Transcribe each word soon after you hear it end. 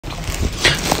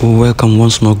Welcome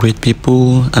once more, great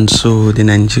people. And so the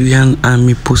Nigerian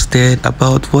army posted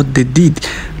about what they did.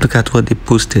 Look at what they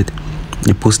posted.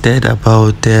 They posted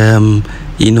about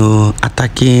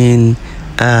attacking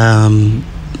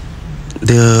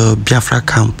the Biafra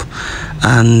camp,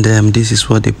 and this is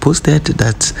what they posted,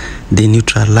 that they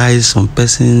neutralized some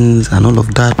persons and all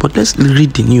of that. But let's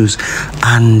read the news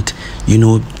and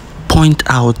point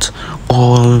out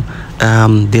all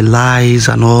the lies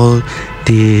and all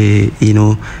the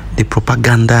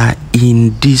propaganda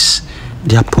in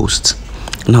their posts.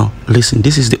 Now listen,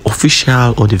 this is the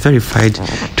official or the verified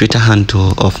Twitter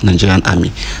handle of Nigerian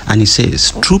army, and it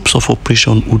says troops of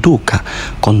Operation Udoka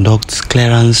conduct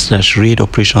clearance/raid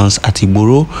operations at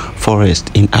Iboro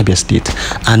Forest in Abia State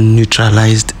and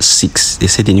neutralized 6. They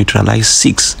said they neutralized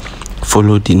 6.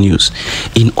 Follow the news.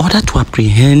 In order to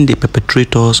apprehend the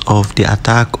perpetrators of the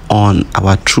attack on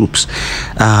our troops,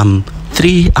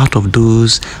 3 out of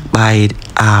those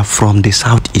are from the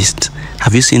southeast.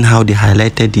 Have you seen how they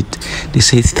highlighted it? They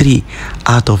say 3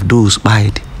 out of those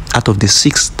out of the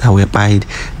 6 that were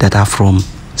that are from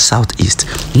southeast.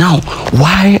 Now,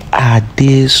 why are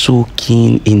they so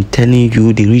keen in telling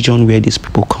you the region where these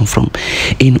people come from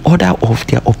in order of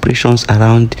their operations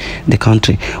around the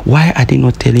country? Why are they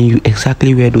not telling you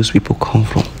exactly where those people come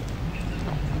from?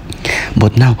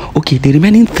 But now, okay, the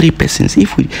remaining 3 persons,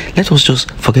 let us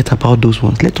just forget about those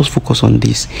ones. Let us focus on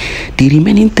this. The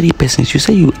remaining 3 persons, you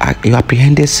say you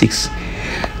apprehended 6.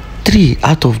 3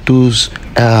 out of those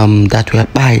that were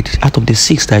out of the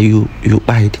 6 that you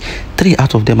 3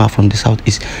 out of them are from the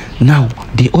southeast. Now,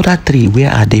 the other 3,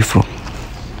 where are they from?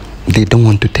 They don't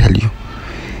want to tell you.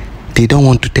 They don't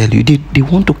want to tell you. They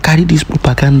want to carry this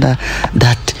propaganda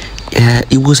that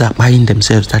Igbos are buying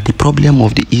themselves, that the problem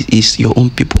of the East is your own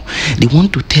people. They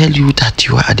want to tell you that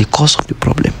you are at the cause of the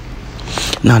problem.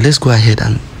 Now let's go ahead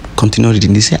and continue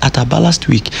reading. They say at Aba last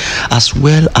week, as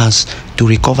well as to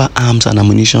recover arms and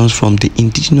ammunition from the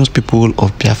indigenous people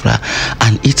of Biafra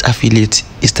and its affiliate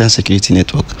Eastern Security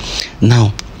Network.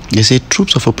 Now they say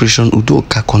troops of Operation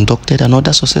Udoka conducted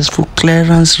another successful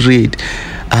clearance raid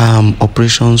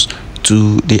operations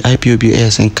to the IPOB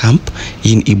ASN camp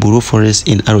in Iboro Forest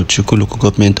in Arochukwu local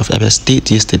government of Abia State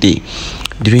yesterday.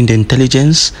 During the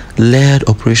intelligence-led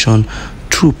operation,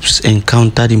 troops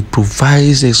encountered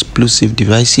improvised explosive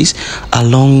devices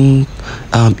along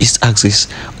its axis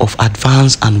of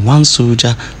advance, and 1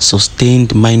 soldier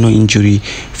sustained minor injury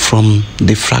from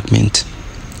the fragment.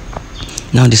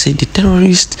 Now they say the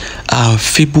terrorists'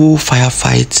 feeble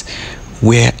firefights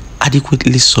were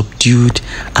adequately subdued,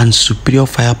 and superior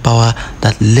firepower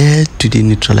that led to the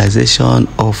neutralization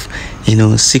of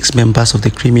 6 members of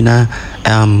the criminal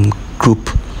group,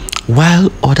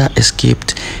 while others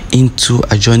escaped into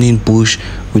adjoining bush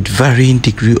with varying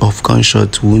degree of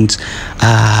gunshot wounds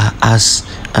as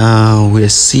were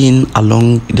seen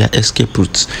along their escape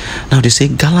routes. Now they say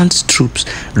gallant troops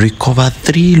recovered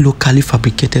 3 locally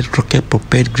fabricated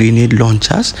rocket-propelled grenade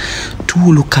launchers,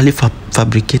 2 locally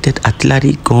fabricated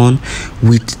artillery gun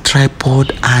with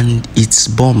tripod and its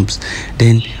bombs.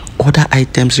 Then other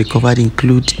items recovered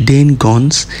include Dane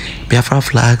guns, Biafra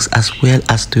flags, as well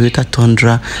as Toyota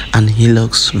Tundra and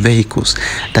Hilux vehicles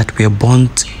that were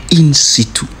burnt in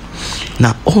situ.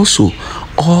 Now also,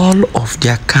 all of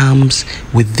their camps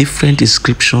with different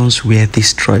inscriptions were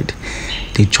destroyed.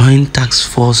 The Joint Task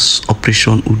Force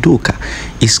Operation Udoka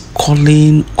is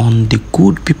calling on the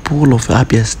good people of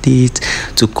Abia State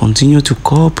to continue to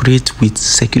cooperate with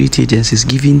security agencies,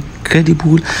 giving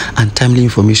credible and timely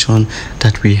information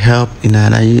that will help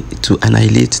to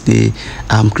annihilate the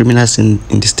criminals in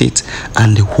the state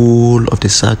and the whole of the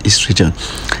Southeast region.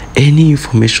 Any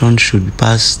information should be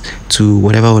passed to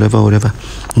whatever.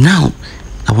 Now,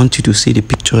 I want you to see the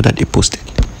picture that they posted.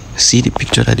 See the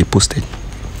picture that they posted.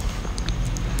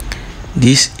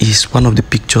 This is one of the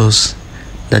pictures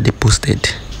that they posted.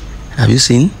 Have you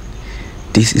seen?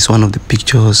 This is one of the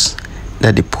pictures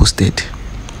that they posted.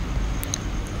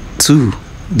 2.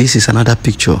 This is another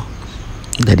picture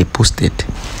that they posted.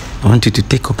 I want you to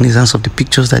take cognizance of the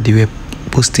pictures that they were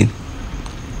posting.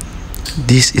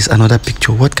 This is another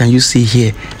picture. What can you see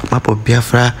here? Map of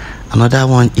Biafra. Another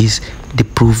one is the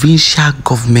provincial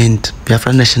government,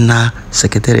 Biafra National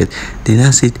Secretariat. They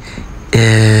now said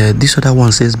this other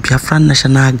one says Biafran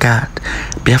National Guard,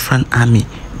 Biafran Army,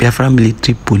 Biafran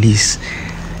Military Police.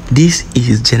 This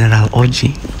is General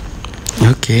Orji.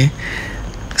 Okay,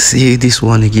 see this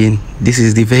one again. This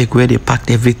is the vehicle where they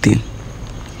packed everything.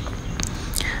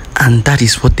 And that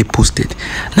is what they posted.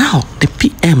 Now, the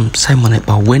PM, Simon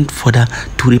Ekpa, went further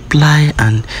to reply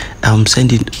and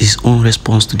send in his own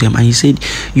response to them. And he said,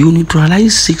 you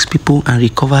neutralize 6 people and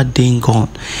recover their gun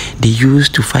they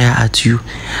used to fire at you.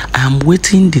 I am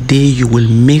waiting the day you will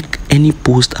make any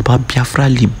post about Biafra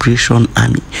Liberation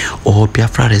Army or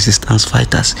Biafra resistance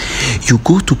fighters. You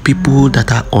go to people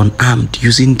that are unarmed,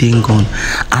 using their gun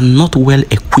and not well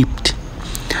equipped.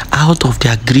 Out of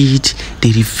their greed,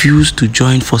 they refuse to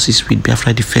join forces with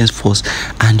Biafra Defense Force,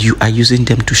 and you are using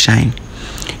them to shine.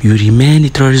 You remain a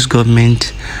terrorist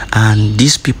government, and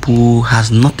these people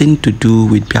has nothing to do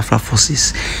with Biafra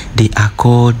forces. They are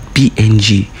called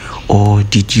BNG, or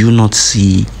did you not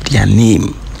see their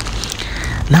name?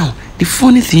 Now, the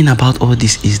funny thing about all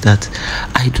this is that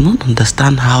I do not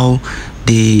understand how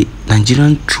the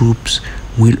Nigerian troops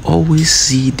will always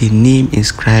see the name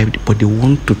inscribed, but they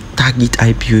want to target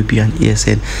IPOB and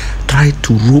ASN, try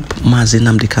to rope Mazi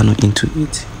Nnamdi Kanu into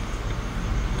it.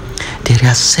 There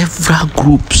are several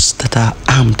groups that are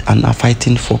armed and are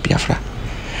fighting for Biafra.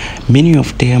 Many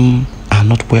of them are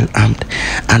not well armed,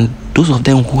 and those of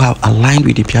them who have aligned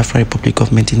with the Biafra Republic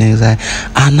government in exile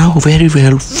are now very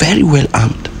well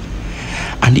armed.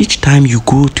 And each time you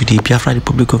go to the Biafra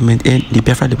Republic government and the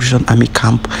Biafra Liberation Army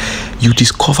camp, you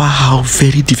discover how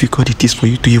very difficult it is for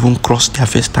you to even cross their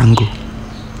first angle.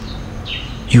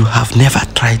 You have never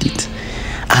tried it,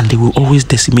 and they will always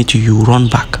decimate you. You run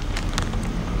back.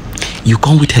 You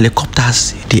come with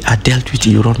helicopters, they are dealt with,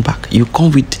 you run back. You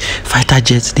come with fighter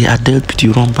jets, they are dealt with,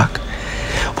 you run back.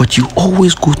 But you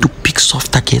always go to pick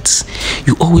soft targets.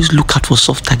 You always look out for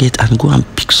soft targets and go and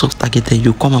pick soft targets, and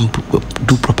you come and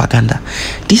do propaganda.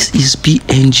 This is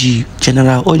BNG,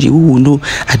 General Orji, who will know.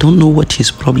 I don't know what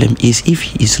his problem is. If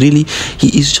he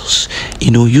is just,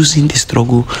 using the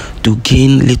struggle to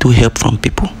gain little help from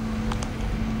people.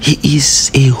 He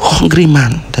is a hungry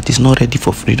man that is not ready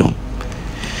for freedom.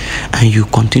 And you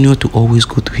continue to always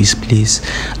go to his place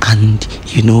and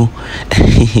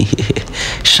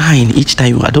shine each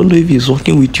time. I don't know if he's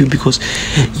working with you because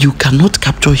you cannot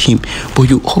capture him, but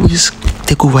you always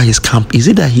take over his camp. Is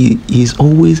it that he is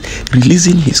always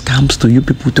releasing his camps to you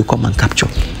people to come and capture?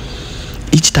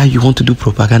 Each time you want to do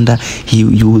propaganda,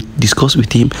 you will discuss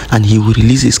with him and he will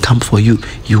release his camp for you.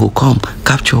 You will come,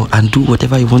 capture and do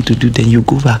whatever you want to do. Then you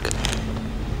go back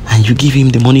and you give him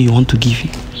the money you want to give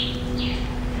him.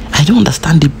 I don't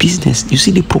understand the business. You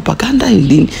see, the propaganda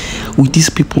with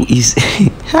these people is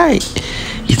high.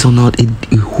 It's on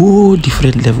a whole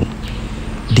different level.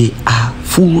 They are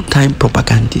full-time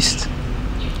propagandists.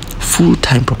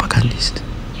 Full-time propagandists.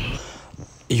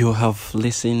 You have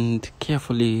listened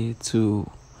carefully to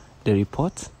the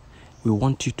report. We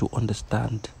want you to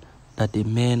understand that the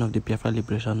men of the Biafra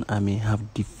Liberation Army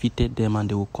have defeated them, and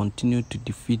they will continue to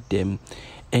defeat them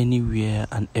anywhere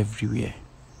and everywhere.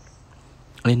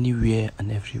 Anywhere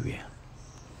and everywhere.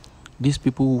 These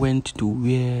people went to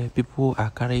where people are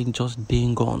carrying just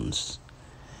dang guns,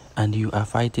 and you are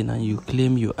fighting, and you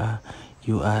claim you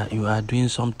are doing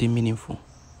something meaningful.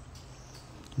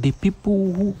 The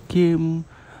people who came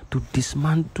to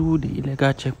dismantle the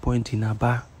illegal checkpoint in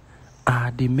Aba are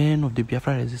the men of the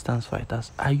Biafra resistance fighters.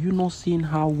 Are you not seeing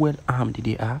how well armed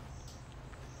they are?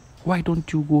 Why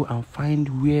don't you go and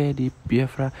find where the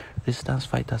Biafra resistance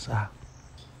fighters are?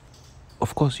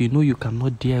 Of course, you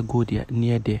cannot dare go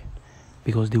near there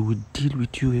because they will deal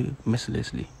with you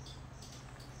mercilessly.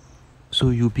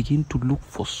 So you begin to look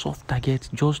for soft targets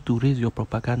just to raise your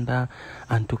propaganda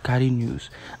and to carry news.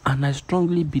 And I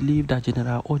strongly believe that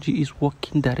General Orji is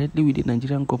working directly with the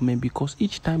Nigerian government, because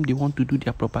each time they want to do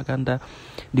their propaganda,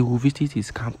 they will visit his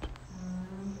camp.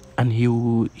 And he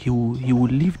will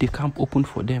leave the camp open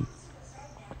for them.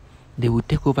 They will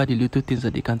take over the little things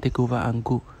that they can take over and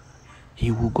go. He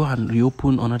will go and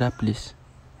reopen another place.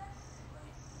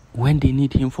 When they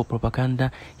need him for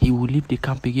propaganda, he will leave the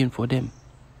camp again for them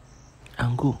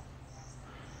and go.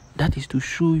 That is to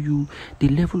show you the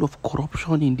level of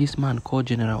corruption in this man called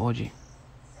General Orji.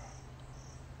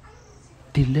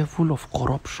 The level of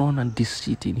corruption and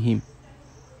deceit in him.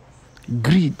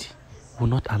 Greed will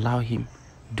not allow him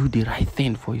do the right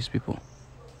thing for his people.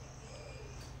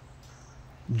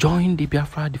 Join the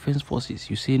Biafra Defense Forces.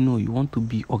 You say no, you want to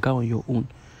be Oga on your own.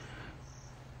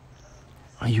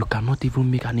 And you cannot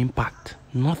even make an impact.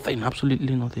 Nothing,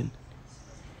 absolutely nothing.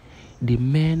 The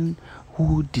men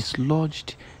who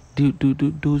dislodged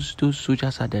those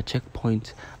soldiers at their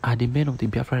checkpoints are the men of the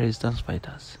Biafra resistance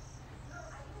fighters.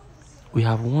 We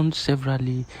have warned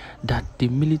severally that the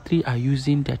military are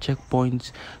using their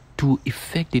checkpoints to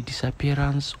effect the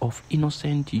disappearance of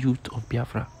innocent youth of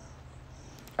Biafra.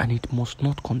 And it must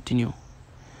not continue.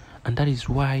 And that is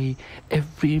why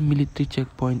every military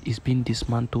checkpoint is being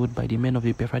dismantled by the men of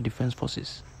the Biafra Defense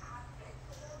Forces.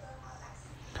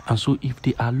 And so if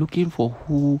they are looking for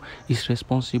who is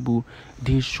responsible,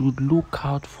 they should look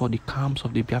out for the camps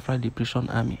of the Biafra Liberation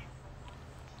Army.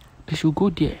 They should go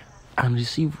there and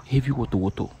receive heavy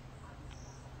woto.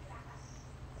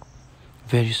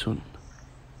 Very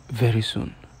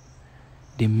soon,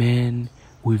 the men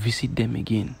will visit them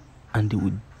again and they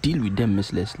will deal with them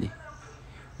mercilessly.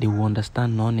 They will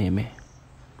understand non-eme.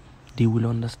 They will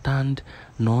understand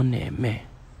non-eme.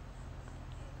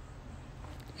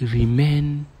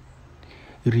 Remain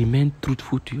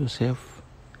truthful to yourself.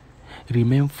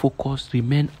 Remain focused.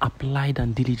 Remain applied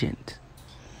and diligent.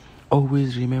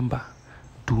 Always remember,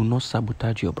 do not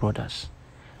sabotage your brothers.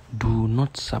 Do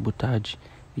not sabotage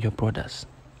your brothers.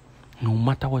 No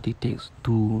matter what it takes,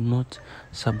 do not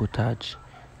sabotage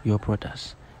your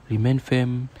brothers. Remain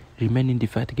firm, remain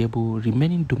indefatigable,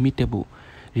 remain indomitable,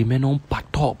 remain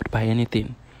unperturbed by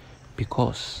anything,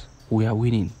 because we are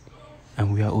winning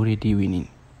and we are already winning.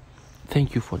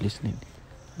 Thank you for listening.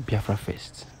 Biafra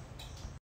first.